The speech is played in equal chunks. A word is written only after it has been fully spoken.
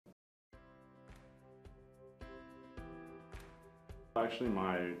Actually,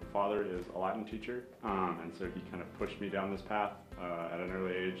 my father is a Latin teacher, and so he kind of pushed me down this path at an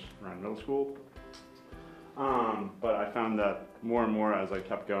early age around middle school. But I found that more and more as I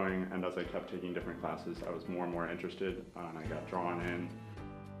kept going and as I kept taking different classes, I was more and more interested and I got drawn in.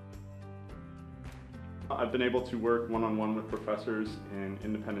 I've been able to work one-on-one with professors in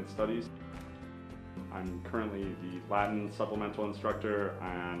independent studies. I'm currently the Latin supplemental instructor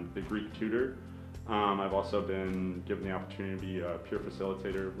and the Greek tutor. I've also been given the opportunity to be a peer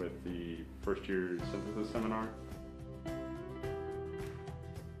facilitator with the first year synthesis seminar.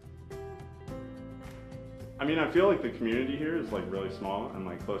 I mean, I feel like the community here is like really small and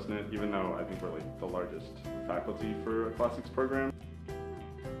like close-knit, even though I think we're like the largest faculty for a classics program.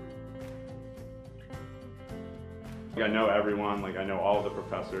 Like, I know everyone, like I know all of the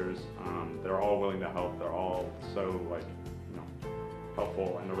professors, they're all willing to help, they're all so like,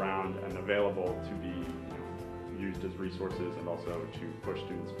 helpful and around and available to be used as resources and also to push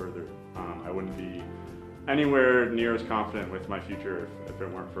students further. I wouldn't be anywhere near as confident with my future if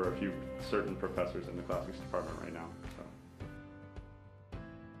it weren't for a few certain professors in the classics department right now. So.